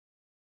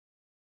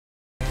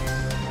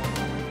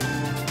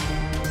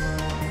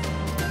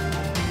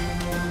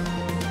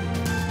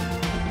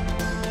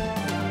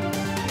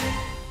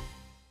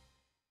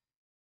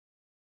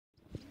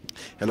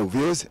Hello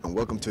viewers and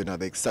welcome to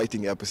another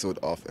exciting episode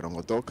of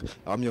Erongo Talk.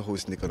 I'm your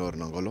host Nicanor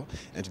Nangolo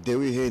and today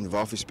we're here in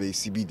Walvis Bay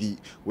CBD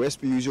where as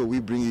per usual we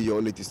bring you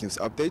your latest news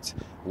updates,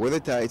 weather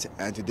tides,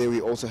 and today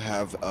we also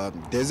have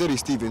Desiree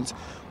Stevens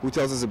who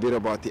tells us a bit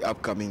about the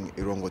upcoming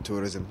Erongo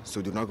tourism.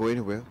 So do not go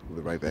anywhere, we'll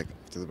be right back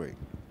after the break.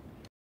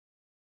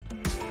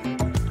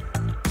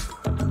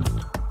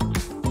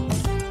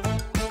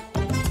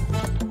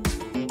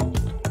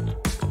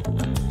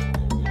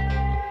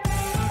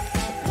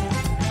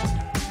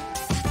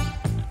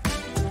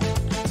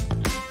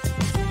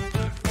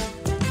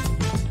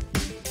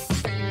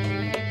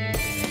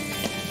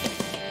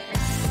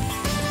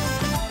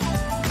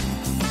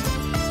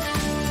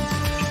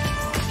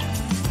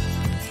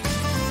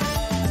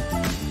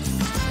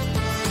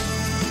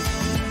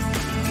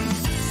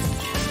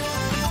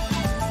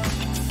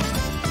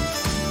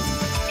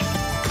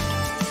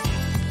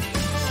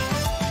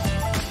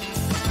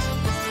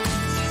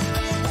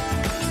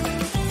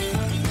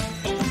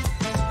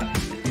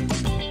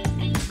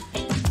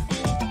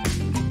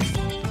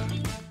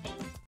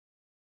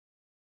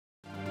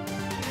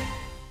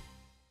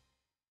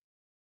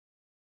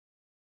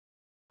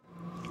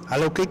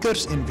 Hallo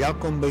kijkers en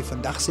welkom bij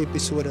vandaag's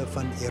episode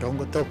van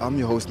Erongo Talk. I'm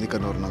your host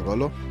Nicanor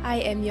Nangolo.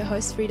 I am your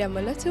host Frida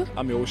Moloto.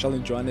 I'm your host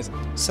Alan Johannes.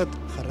 Sit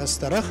gerus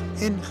terug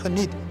en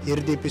geniet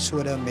hierdie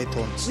episode met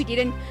ons. We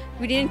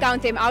didn't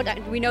count them out.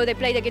 We know they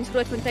played against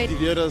Grootfontein. Die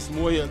weer is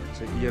mooi. Dit is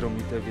 'n eer om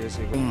hier te wees.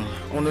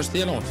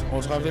 Ondersteun ons.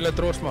 Ons gaan julle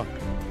trots maak.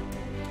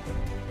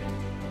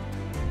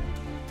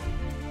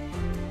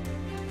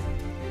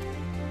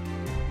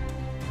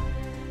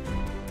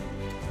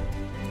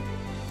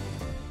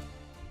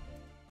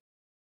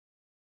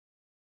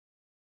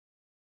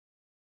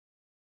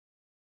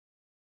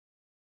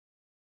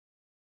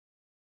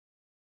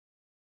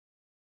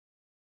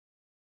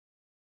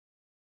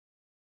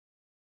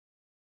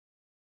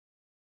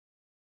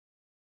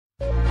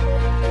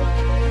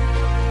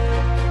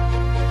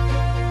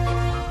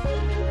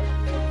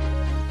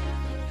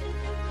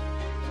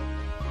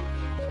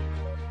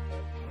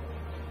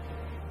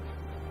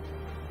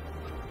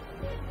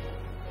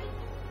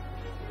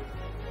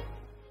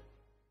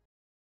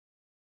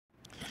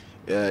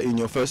 In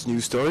your first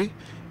news story,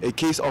 a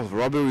case of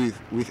robbery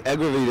with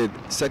aggravated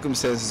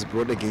circumstances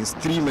brought against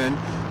 3 men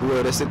who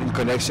were arrested in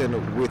connection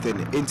with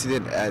an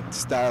incident at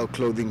Style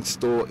Clothing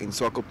Store in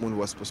Swakopmund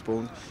was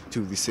postponed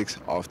to the 6th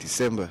of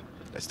December.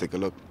 Let's take a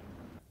look.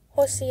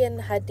 Hossein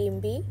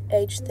Hadimbi,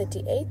 age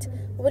 38,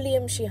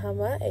 William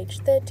Shihama, age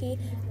 30,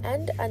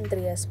 and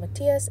Andreas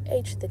Matthias,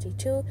 age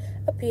 32,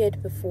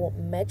 appeared before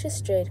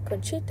Magistrate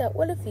Conchita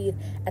Olivier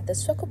at the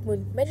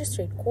Swakopmund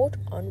Magistrate Court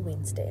on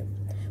Wednesday,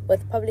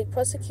 with Public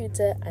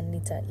Prosecutor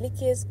Anita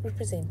Likies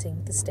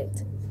representing the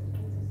state.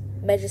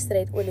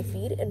 Magistrate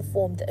Olivier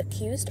informed the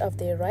accused of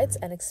their rights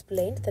and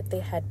explained that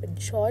they had been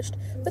charged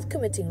with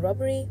committing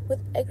robbery with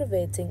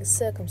aggravating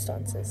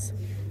circumstances.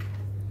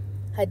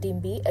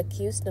 Hadimbi,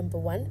 accused number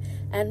 1,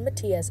 and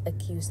Matthias,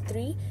 accused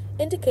 3,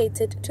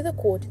 indicated to the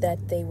court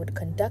that they would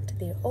conduct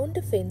their own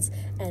defense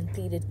and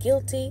pleaded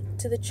guilty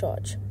to the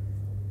charge.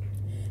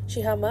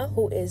 Shihama,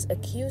 who is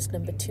accused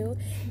number 2,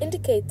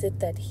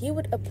 indicated that he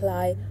would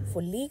apply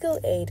for legal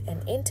aid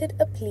and entered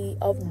a plea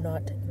of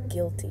not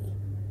guilty.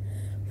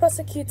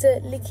 Prosecutor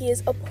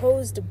Likies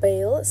opposed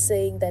bail,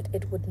 saying that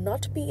it would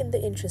not be in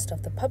the interest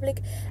of the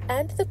public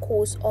and the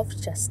cause of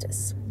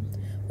justice.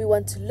 We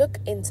want to look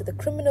into the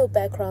criminal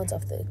backgrounds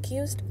of the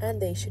accused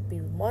and they should be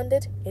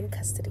remanded in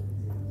custody.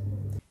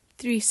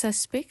 3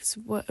 suspects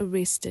were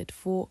arrested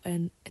for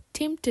an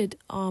attempted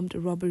armed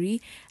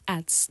robbery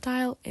at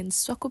Style in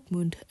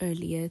Swakopmund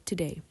earlier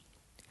today.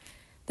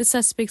 The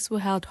suspects were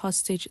held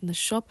hostage in the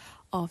shop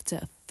after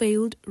a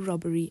failed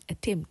robbery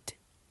attempt.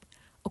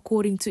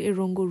 According to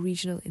Erongo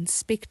Regional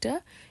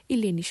Inspector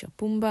Eleni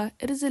Shapumba,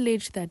 it is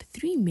alleged that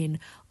 3 men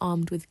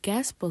armed with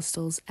gas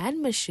pistols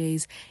and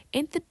machetes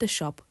entered the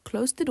shop,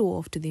 closed the door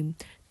after them,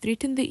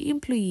 threatened the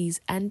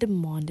employees and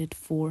demanded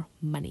for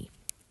money.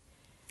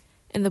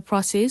 In the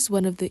process,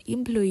 one of the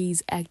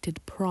employees acted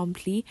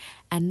promptly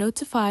and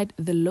notified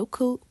the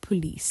local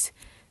police.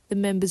 The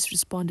members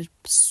responded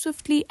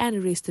swiftly and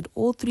arrested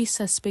all 3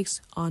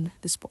 suspects on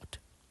the spot.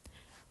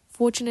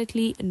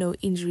 Fortunately, no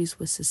injuries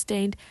were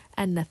sustained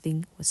and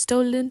nothing was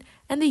stolen,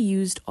 and the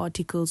used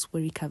articles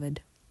were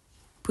recovered.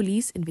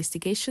 Police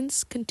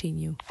investigations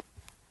continue.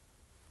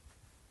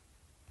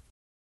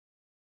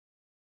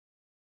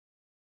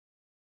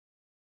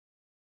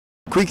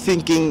 Quick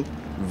thinking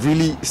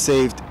really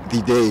saved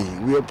the day.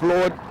 We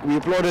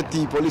applauded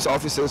the police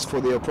officers for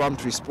their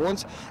prompt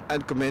response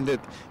and commended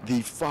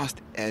the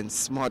fast and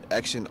smart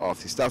action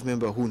of the staff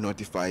member who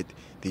notified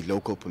the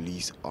local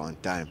police on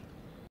time.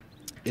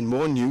 In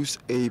more news,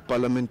 a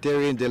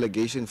parliamentarian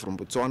delegation from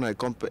Botswana,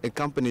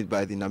 accompanied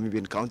by the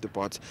Namibian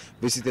counterparts,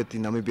 visited the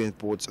Namibian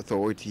Ports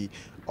Authority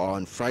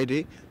on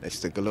Friday. Let's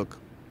take a look.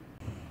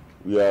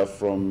 We are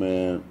from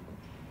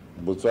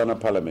Botswana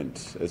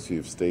Parliament, as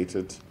we've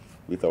stated,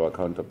 with our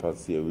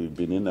counterparts here. We've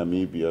been in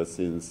Namibia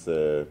since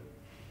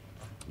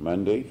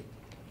Monday.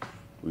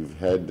 We've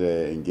had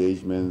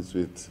engagements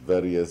with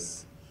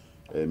various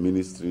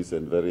ministries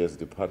and various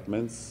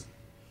departments.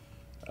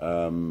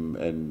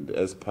 And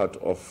as part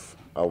of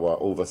our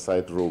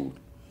oversight role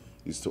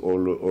is to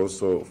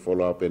also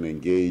follow up and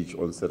engage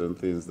on certain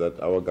things that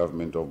our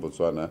government of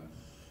Botswana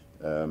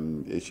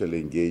actually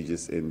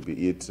engages in,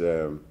 be it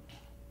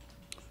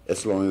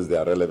as long as they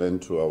are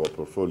relevant to our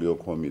portfolio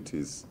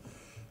committees.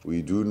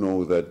 We do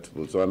know that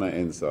Botswana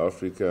and South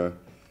Africa,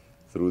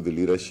 through the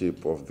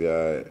leadership of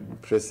their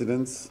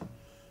presidents,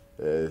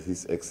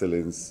 His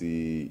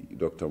Excellency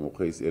Dr.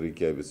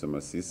 Mokgweetsi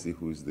Masisi,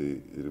 who is the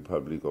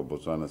Republic of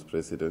Botswana's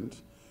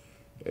president,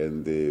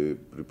 and the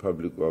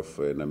Republic of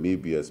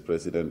Namibia's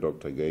president,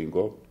 Dr.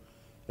 Gengo,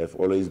 have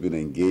always been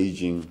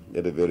engaging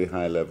at a very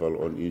high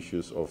level on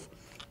issues of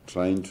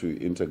trying to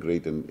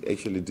integrate and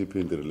actually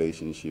deepen the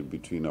relationship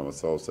between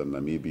ourselves and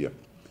Namibia.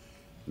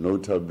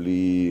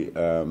 Notably,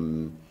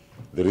 the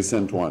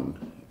recent one,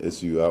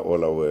 as you are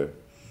all aware,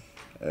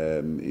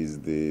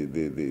 is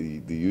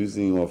the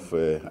using of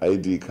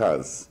ID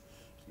cards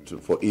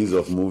for ease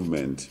of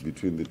movement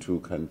between the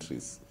two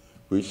countries,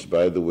 which,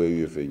 by the way,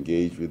 we have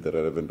engaged with the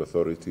relevant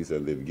authorities,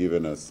 and they've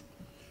given us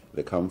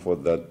the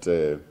comfort that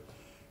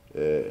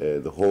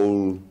the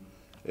whole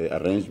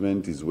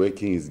arrangement is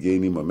working, is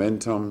gaining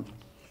momentum,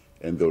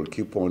 and they'll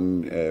keep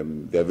on.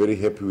 They're very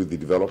happy with the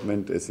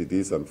development as it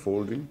is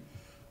unfolding.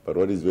 But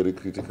what is very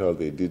critical,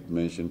 they did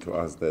mention to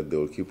us that they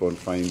will keep on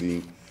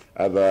finding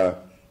other,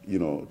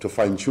 to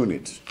fine-tune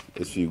it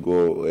as we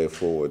go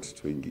forward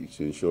to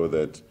ensure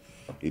that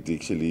it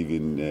actually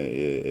even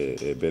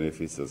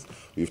benefits us.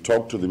 We've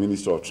talked to the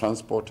Minister of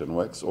Transport and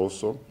Works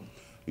also.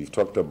 We've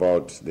talked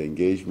about the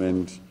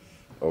engagement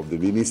of the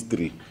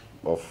Ministry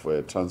of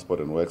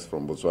Transport and Works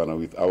from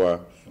Botswana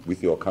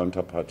with your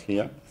counterpart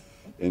here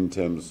in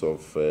terms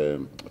of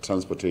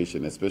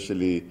transportation,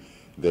 especially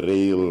the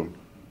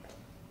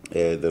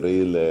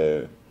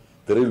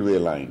railway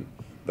line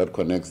that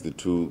connects the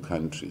two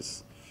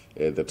countries,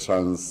 the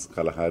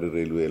Trans-Kalahari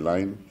Railway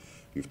line.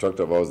 We've talked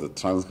about the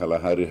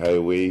Trans-Kalahari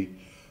Highway.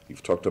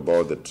 We've talked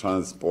about the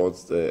transport,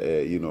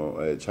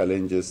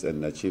 challenges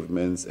and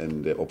achievements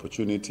and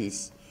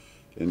opportunities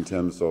in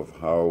terms of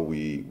how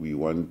we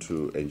want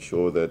to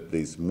ensure that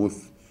there's smooth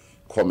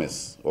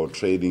commerce or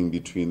trading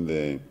between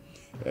the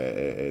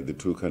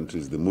two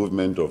countries, the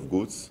movement of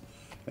goods,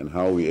 and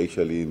how we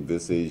actually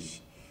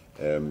envisage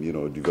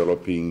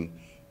developing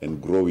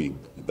and growing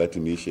that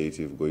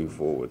initiative going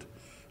forward.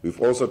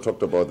 We've also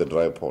talked about the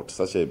dry port,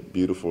 such a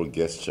beautiful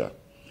gesture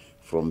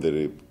from the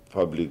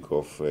Republic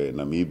of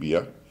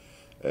Namibia,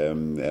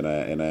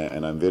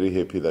 and I'm very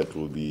happy that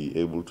we'll be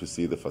able to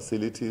see the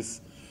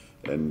facilities,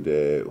 and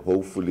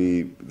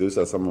hopefully those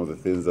are some of the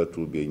things that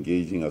we'll be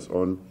engaging us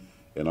on,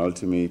 and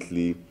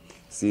ultimately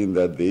seeing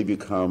that they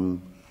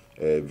become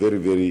very,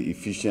 very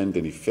efficient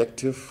and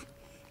effective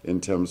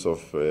in terms of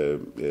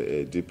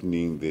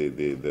deepening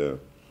the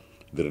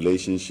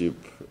relationship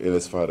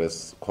as far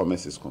as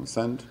commerce is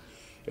concerned.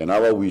 And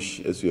our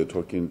wish, as we are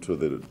talking to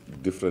the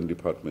different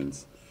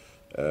departments,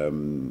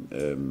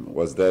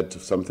 was that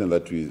something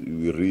that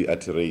we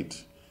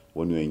reiterate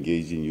when we're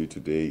engaging you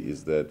today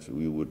is that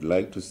we would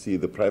like to see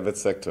the private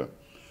sector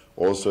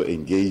also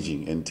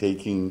engaging and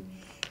taking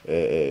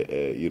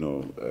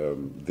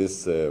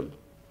this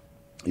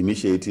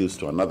initiatives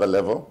to another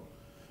level,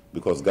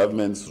 because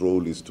government's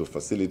role is to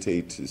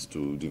facilitate, is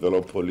to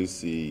develop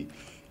policy,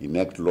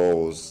 enact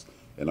laws,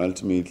 and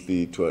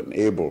ultimately to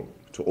enable,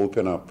 to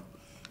open up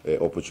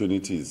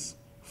opportunities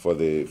for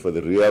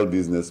the real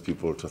business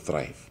people to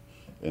thrive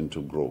and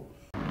to grow.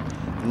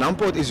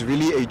 Namport is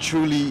really a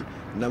truly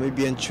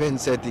Namibian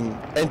trend-setting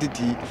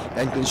entity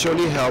and can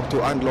surely help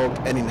to unlock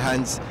and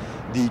enhance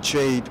the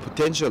trade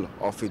potential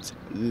of its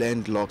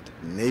landlocked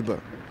neighbor.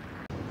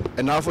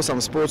 And now for some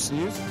sports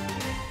news.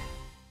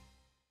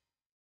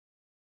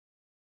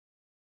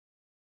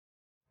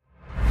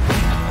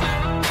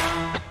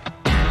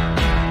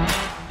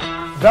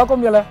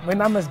 Welkom jullie, mijn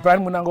naam is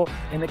Brian Munango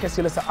en ik is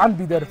jullie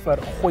aanbieder voor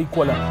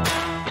gooikolen.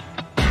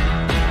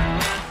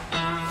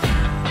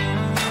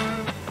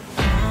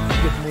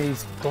 Dit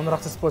is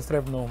donderdagse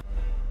sportstrip nou.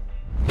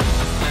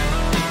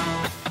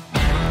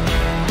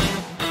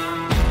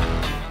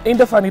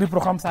 Einde van hierdie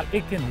programma zal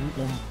ik en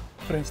hoe om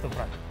Frans te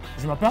praten.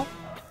 Je m'appelle?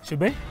 Je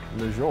bent?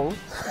 Le jour.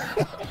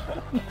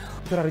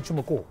 Tu as reçu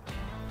mon call.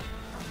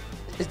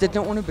 Is dit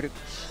nou onderbroek?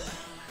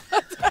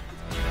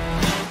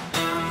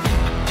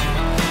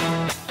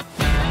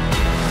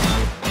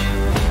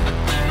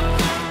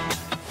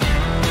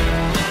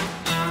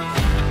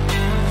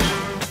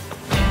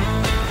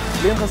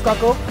 Blijf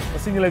geschakeld, we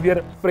zien jullie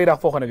weer vrijdag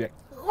volgende week.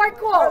 Gooi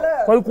kool!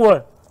 Gooi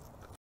kool!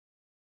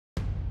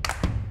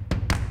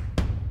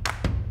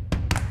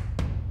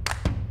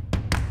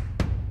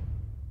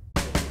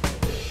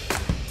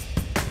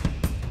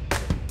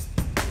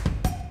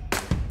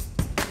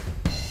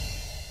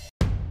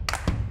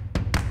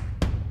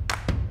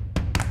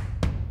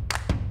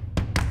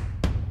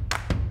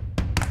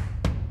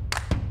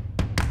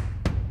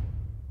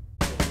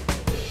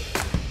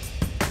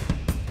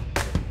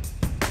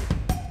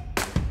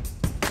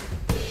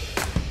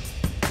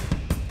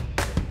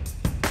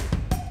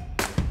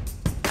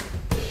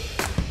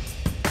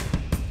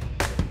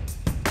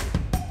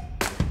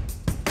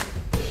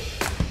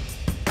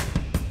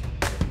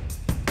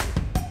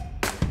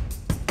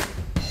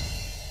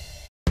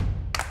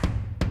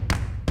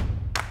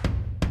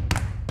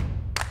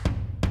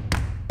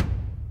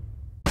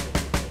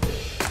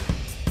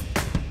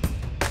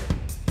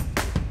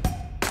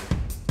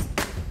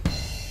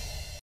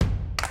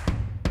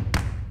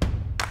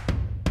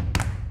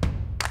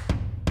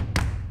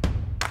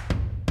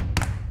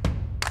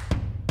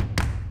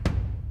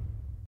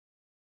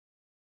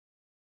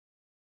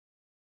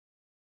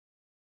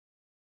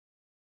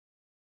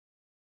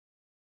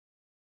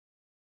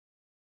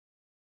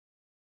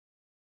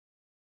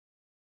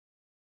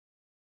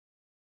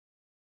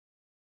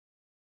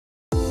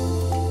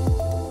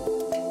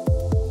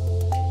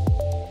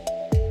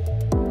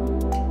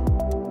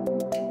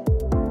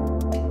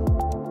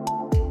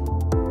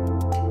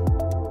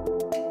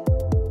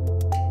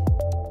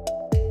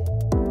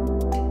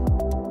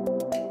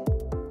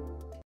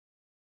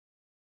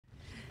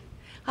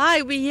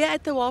 Hi, we're here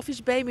at the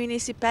Walvis Bay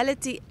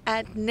Municipality,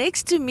 and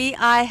next to me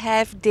I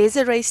have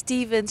Desiree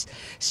Stevens.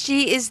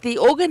 She is the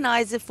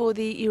organizer for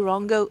the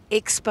Erongo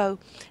Expo.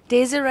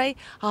 Desiree,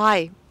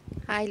 hi.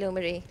 Hi,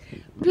 Marie.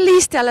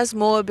 Please tell us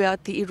more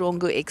about the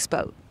Erongo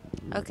Expo.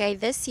 Okay,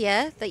 this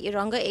year the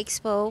Erongo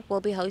Expo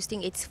will be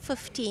hosting its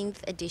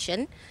 15th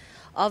edition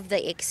of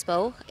the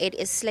Expo. It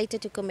is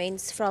slated to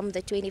commence from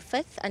the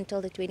 25th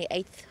until the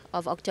 28th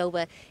of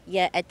October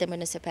here at the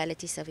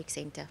Municipality Civic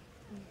Centre.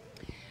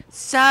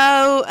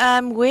 So,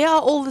 where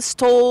are all the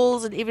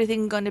stalls and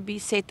everything going to be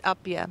set up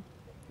here?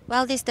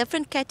 Well, there's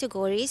different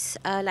categories.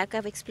 Like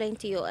I've explained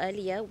to you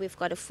earlier, we've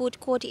got a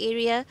food court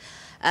area,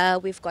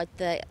 we've got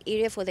the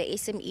area for the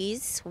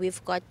SMEs,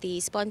 we've got the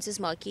sponsors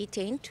marquee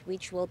tent,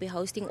 which will be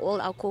hosting all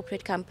our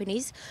corporate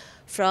companies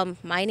from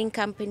mining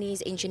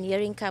companies,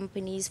 engineering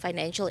companies,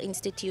 financial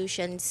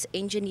institutions,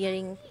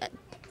 engineering,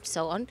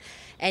 so on.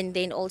 And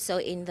then also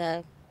in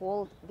the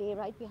hall there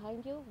right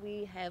behind you,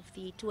 we have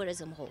the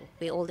tourism hall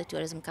where all the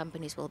tourism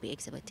companies will be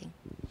exhibiting.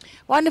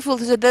 Wonderful.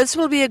 So this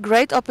will be a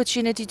great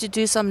opportunity to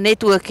do some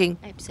networking.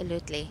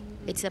 Absolutely.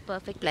 It's a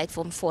perfect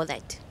platform for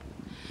that.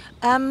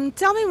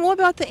 Tell me more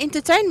about the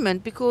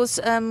entertainment, because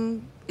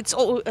it's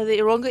all the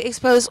Erongo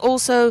Expo is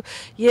also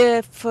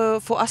here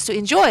for us to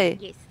enjoy.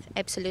 Yes,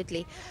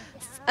 absolutely.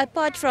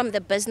 Apart from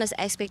the business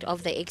aspect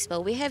of the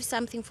expo, we have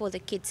something for the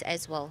kids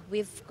as well.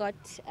 We've got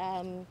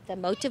the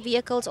motor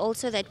vehicles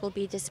also that will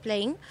be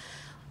displaying.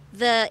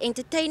 The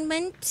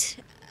entertainment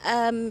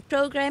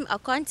program, I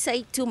can't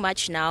say too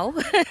much now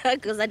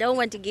because I don't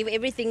want to give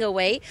everything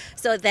away.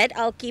 So that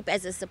I'll keep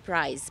as a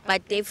surprise.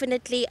 But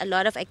definitely a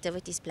lot of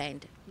activities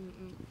planned.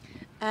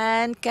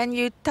 And can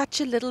you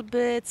touch a little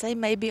bit, say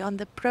maybe on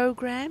the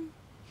program?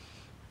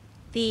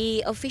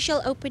 The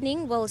official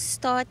opening will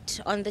start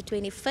on the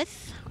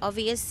 25th.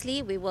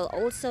 Obviously, we will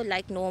also,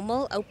 like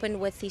normal, open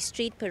with the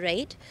street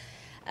parade.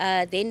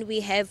 Then we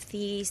have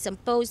the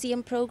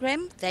symposium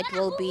program that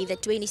will be the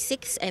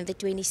 26th and the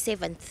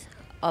 27th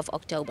of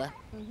October.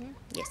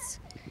 Yes.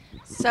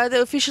 So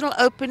the official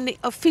opening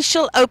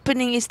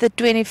is the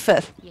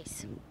 25th.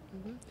 Yes,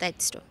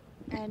 that's true.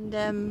 And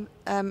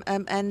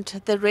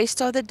the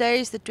rest of the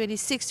days, the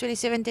 26th,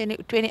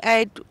 27th,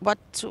 28th, what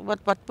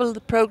will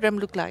the program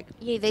look like?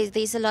 Yeah,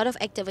 there's a lot of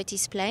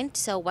activities planned.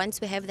 So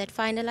once we have that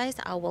finalized,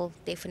 I will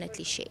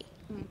definitely share.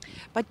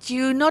 But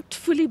you're not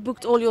fully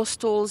booked all your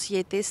stalls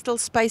yet. There's still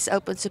space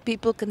open, so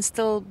people can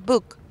still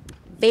book.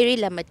 Very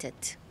limited.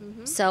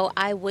 So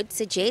I would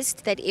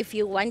suggest that if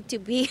you want to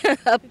be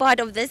a part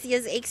of this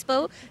year's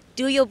expo,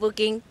 do your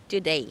booking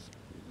today.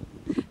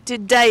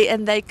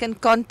 And they can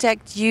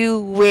contact you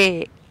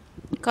where?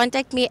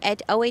 Contact me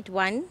at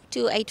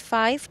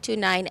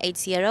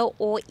 081-285-2980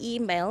 or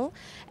email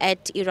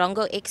at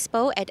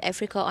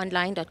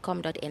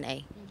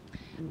erongoexpo@africaonline.com.na.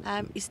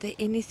 Is there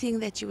anything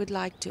that you would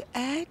like to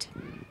add?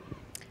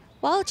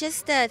 Well,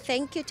 just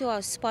thank you to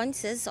our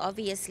sponsors,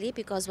 obviously,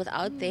 because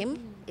without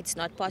them, it's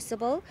not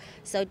possible.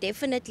 So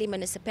definitely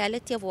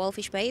Municipality of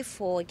Walvis Bay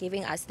for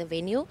giving us the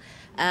venue,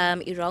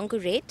 Erongo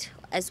Red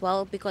as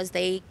well, because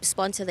they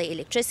sponsor the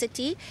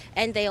electricity,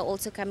 and they are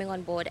also coming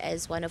on board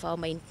as one of our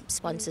main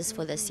sponsors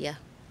for this year.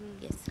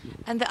 Yes.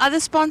 And the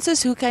other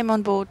sponsors who came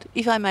on board,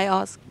 if I may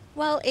ask?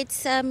 Well,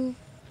 it's Juan's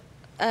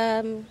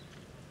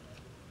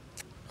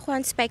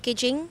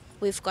Packaging.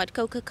 We've got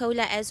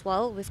Coca-Cola as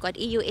well. We've got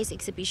EUS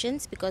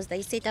Exhibitions because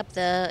they set up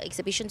the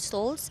exhibition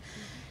stalls.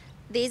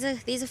 There's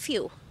a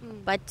few,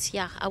 but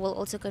yeah, I will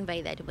also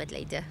convey that a bit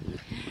later.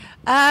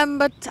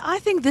 But I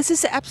think this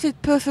is an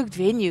absolute perfect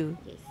venue.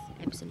 Yes,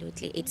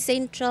 absolutely. It's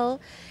central,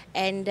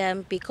 and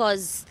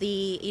because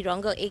the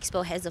Erongo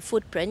Expo has a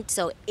footprint,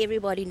 so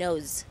everybody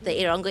knows the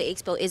Erongo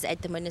Expo is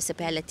at the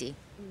municipality.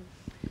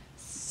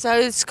 So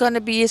it's going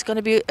to be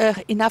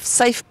enough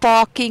safe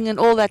parking and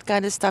all that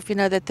kind of stuff,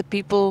 that the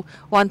people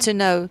want to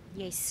know.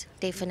 Yes,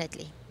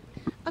 definitely.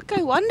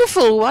 Okay,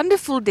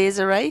 wonderful,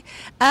 Desiree.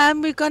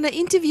 We're going to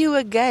interview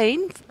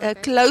again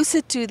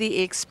closer to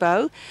the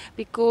expo,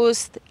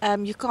 because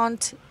you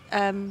can't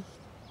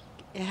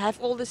have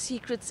all the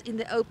secrets in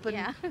the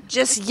open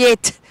just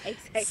yet.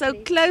 Exactly. So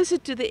closer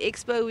to the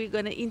expo, we're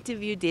going to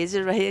interview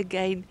Desiree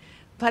again.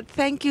 But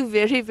thank you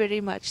very, very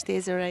much,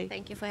 Desiree.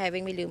 Thank you for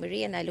having me,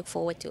 Marie, and I look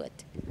forward to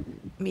it.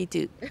 Me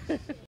too.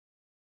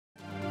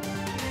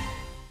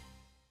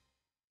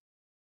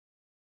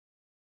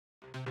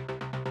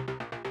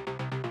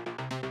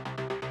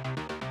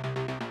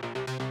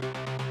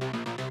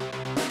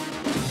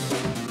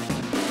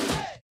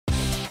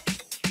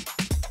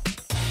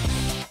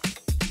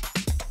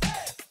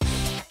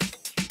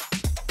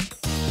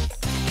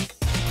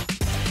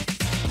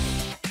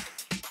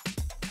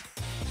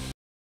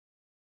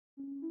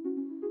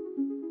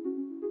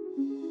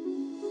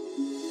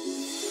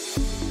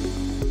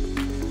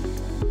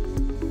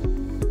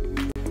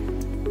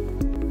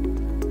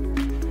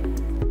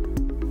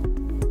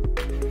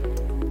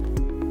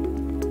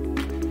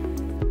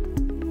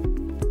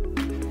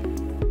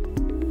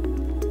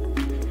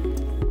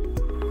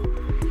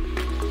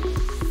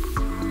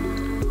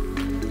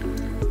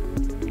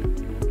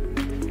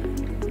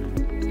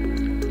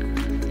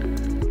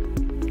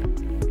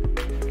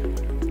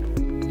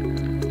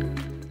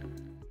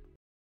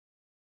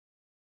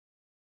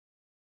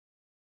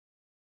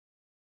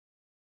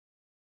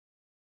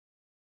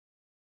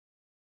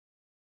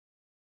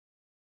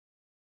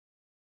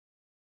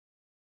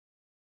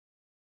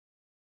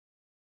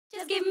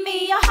 Just give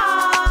me your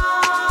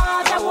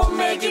heart, I won't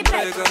make it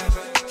break.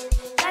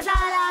 That's all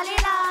I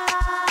need,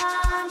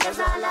 that's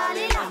all I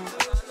need.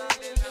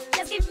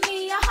 Just give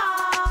me your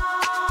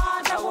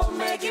heart, I won't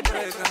make it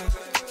break.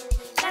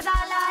 That's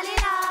all I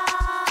need,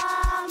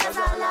 that's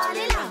all I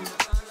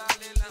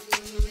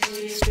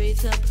need.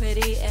 Streets are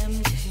pretty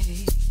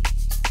empty.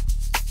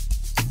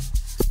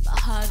 My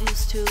heart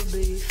used to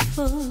be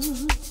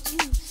full.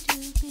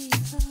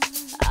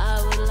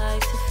 I would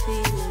like to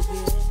feel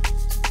again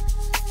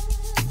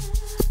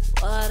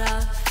what I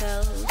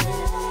felt with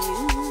you.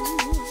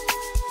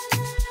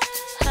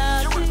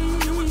 Happy,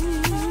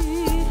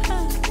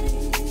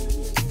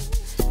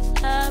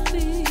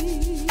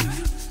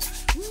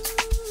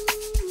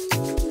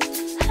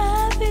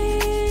 happy,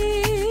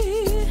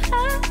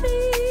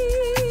 happy.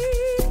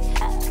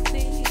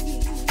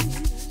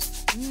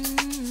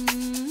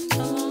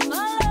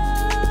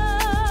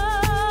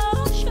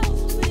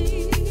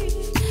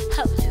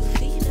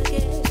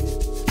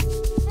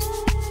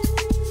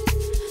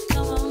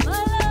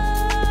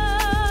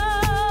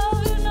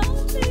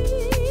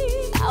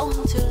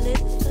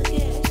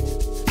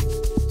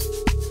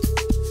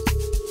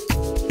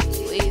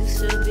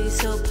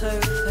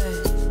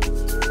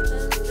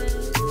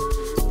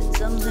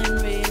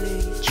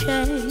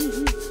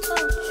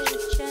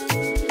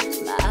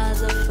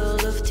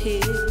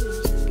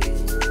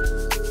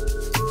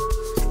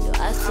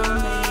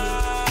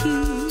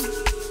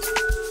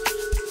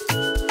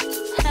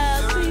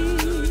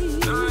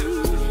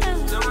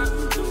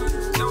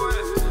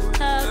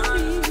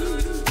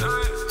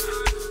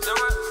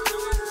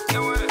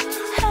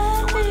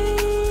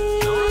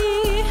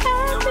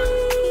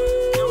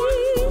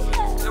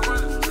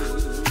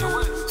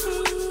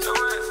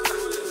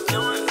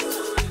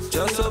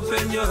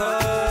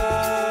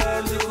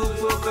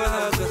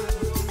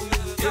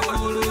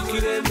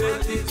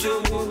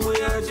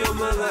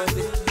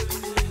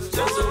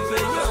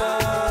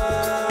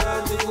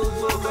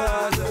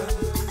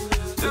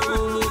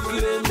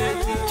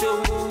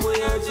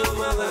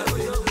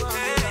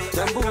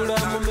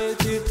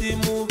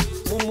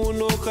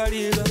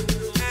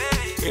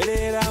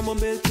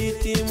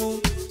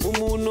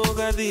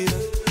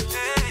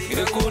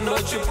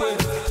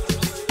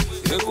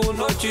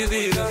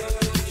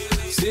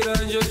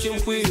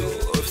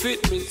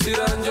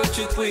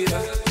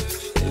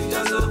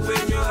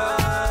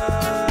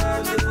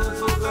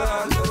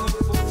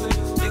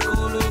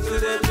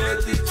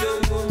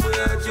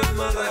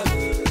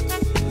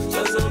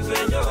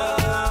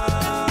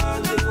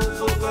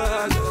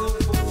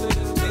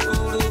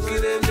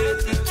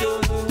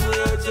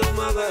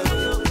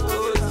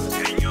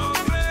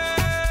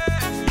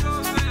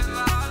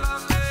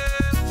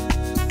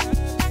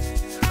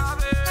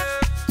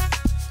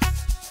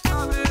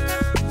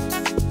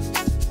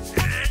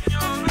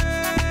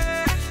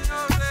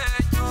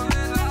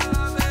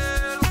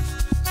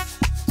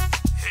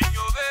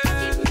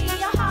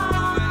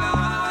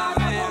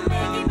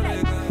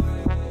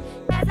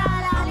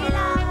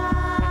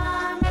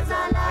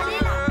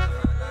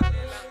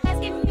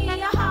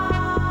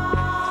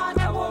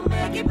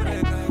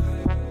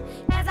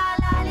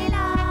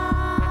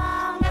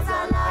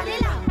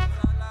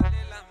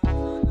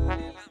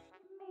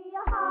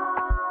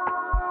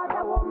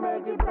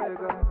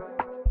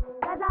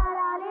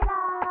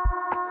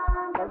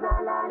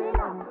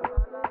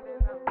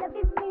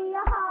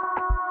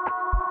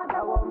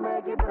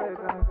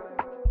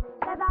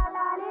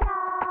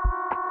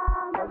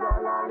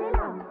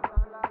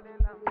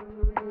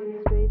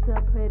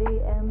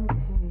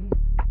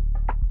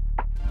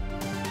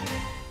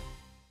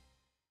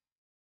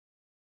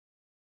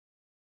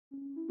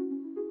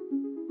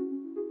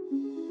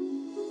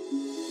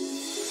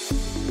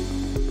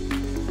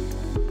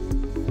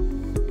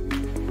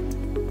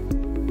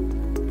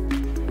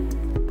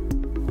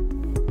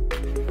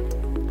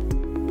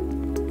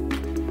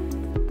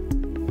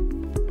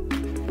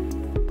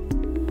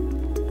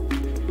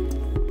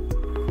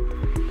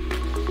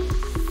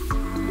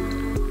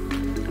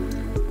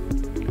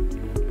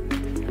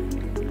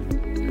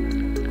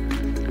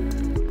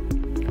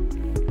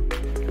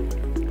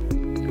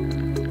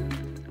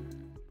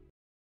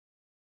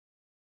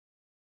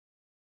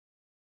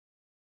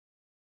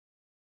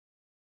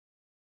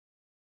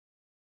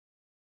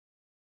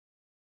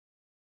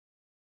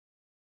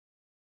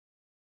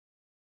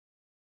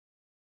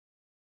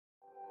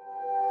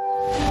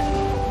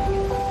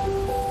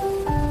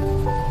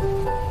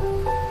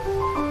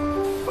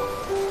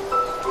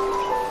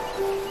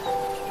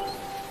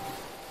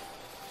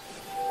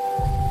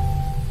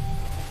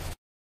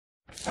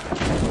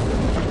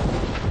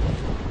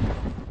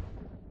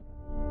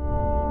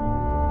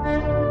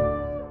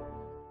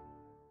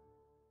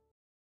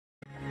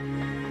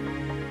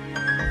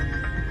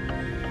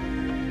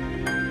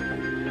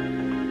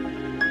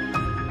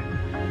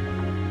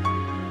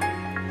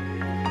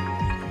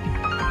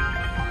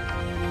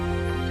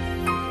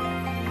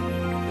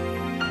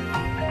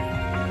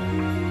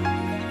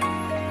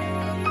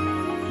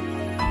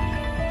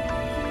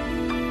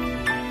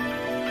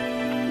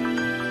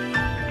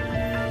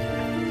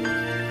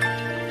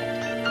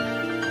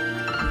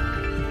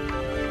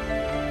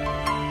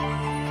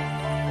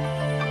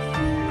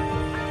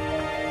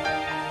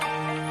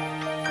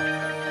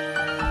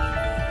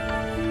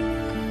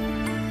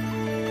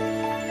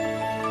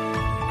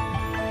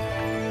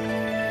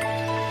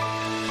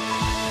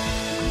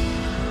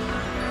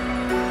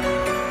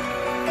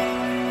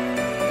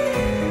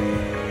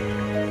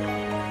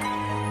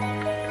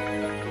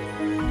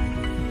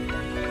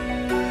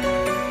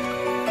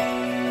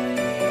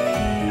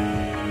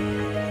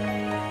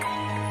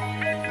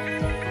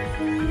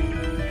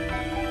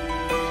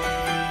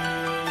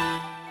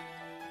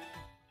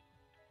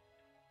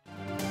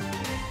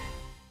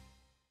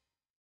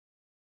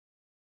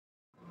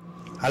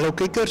 Hallo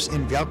kijkers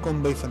en welkom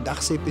by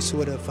vandag se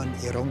episode van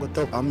Erongo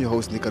Talk. I'm your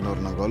host Nicanor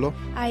Nagolo.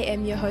 I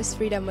am your host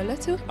Frida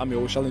Moloto. I'm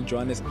your host Alan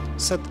Johannes.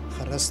 Sit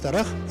gerus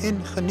terug en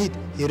geniet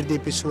hierdie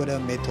episode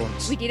met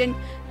ons. We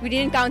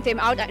didn't count them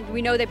out. We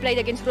know they played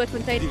against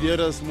Grootfontein. Die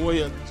weer is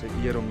mooi. Dit is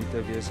 'n eer om hier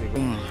te wees.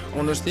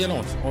 Ondersteun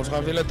ons. Ons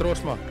gaan julle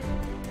trots maak.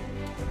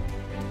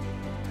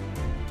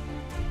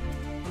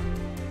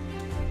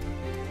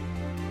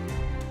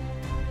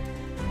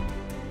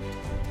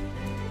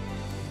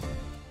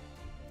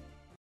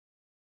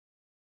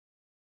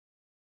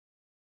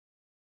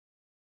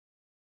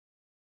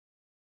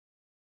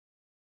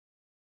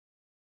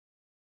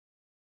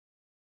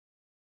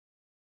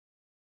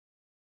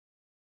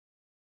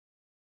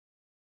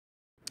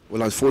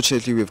 Well,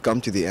 unfortunately, we've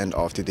come to the end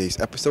of today's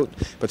episode,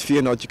 but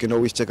fear not, you can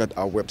always check out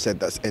our website.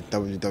 That's at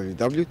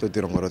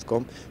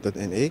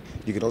www.erongo.com.na.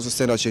 You can also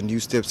send us your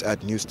news tips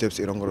at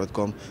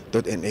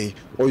newstipserongo.com.na,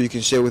 or you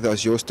can share with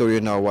us your story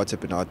in our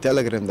WhatsApp and our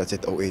Telegram. That's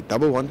at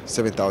 0811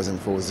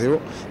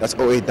 7040. That's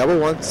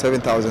 0811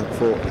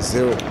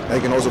 7040. And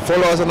you can also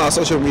follow us on our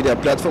social media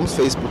platforms,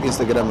 Facebook,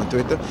 Instagram, and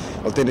Twitter.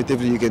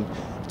 Alternatively, you can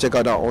check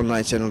out our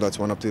online channel, that's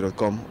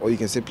oneup2.com, or you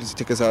can simply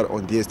check us out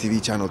on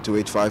DSTV channel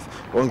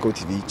 285 or on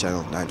GoTV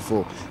channel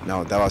 94.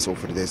 Now, that was all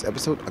for today's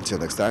episode. Until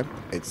next time,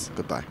 it's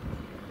goodbye.